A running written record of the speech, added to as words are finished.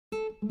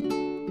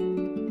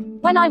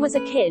When I was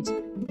a kid,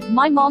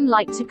 my mom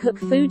liked to cook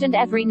food, and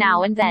every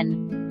now and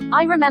then,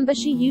 I remember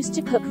she used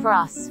to cook for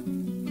us.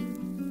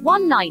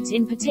 One night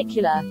in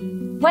particular,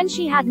 when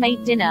she had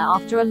made dinner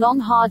after a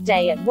long hard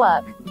day at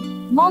work,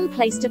 Mom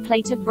placed a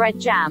plate of bread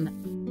jam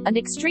and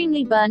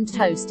extremely burned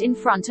toast in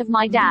front of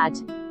my dad.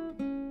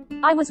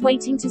 I was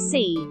waiting to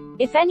see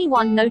if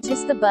anyone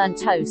noticed the burnt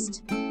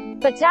toast.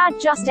 But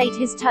Dad just ate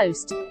his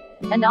toast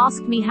and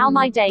asked me how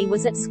my day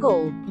was at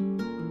school.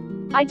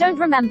 I don't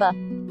remember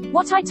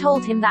what I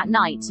told him that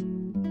night,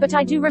 but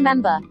I do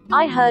remember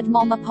I heard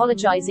Mom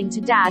apologizing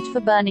to Dad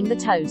for burning the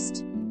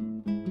toast.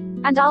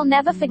 And I'll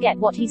never forget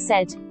what he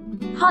said.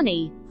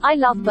 "Honey, I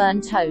love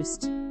burned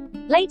toast."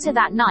 Later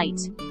that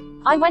night,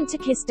 I went to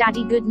kiss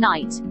Daddy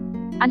goodnight,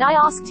 and I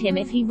asked him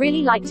if he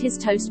really liked his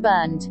toast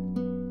burned.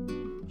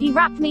 He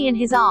wrapped me in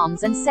his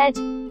arms and said,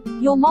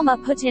 "Your mama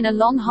put in a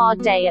long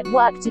hard day at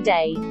work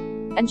today,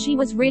 and she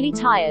was really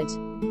tired.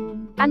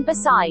 And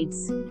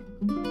besides,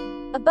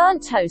 a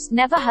burnt toast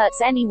never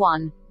hurts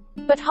anyone,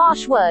 but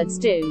harsh words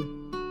do.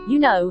 You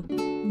know,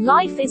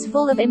 life is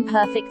full of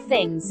imperfect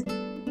things,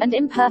 and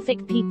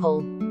imperfect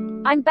people.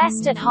 I'm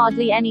best at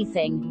hardly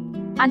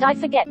anything, and I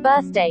forget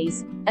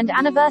birthdays and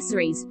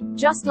anniversaries,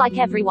 just like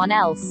everyone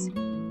else."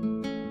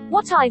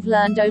 What I've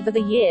learned over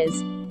the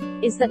years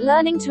is that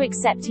learning to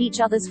accept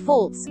each other's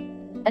faults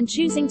and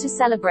choosing to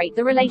celebrate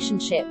the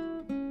relationship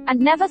and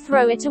never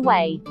throw it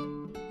away.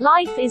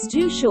 Life is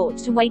too short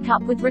to wake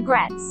up with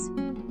regrets.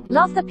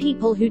 Love the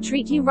people who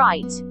treat you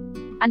right,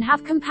 and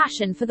have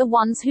compassion for the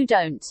ones who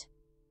don't.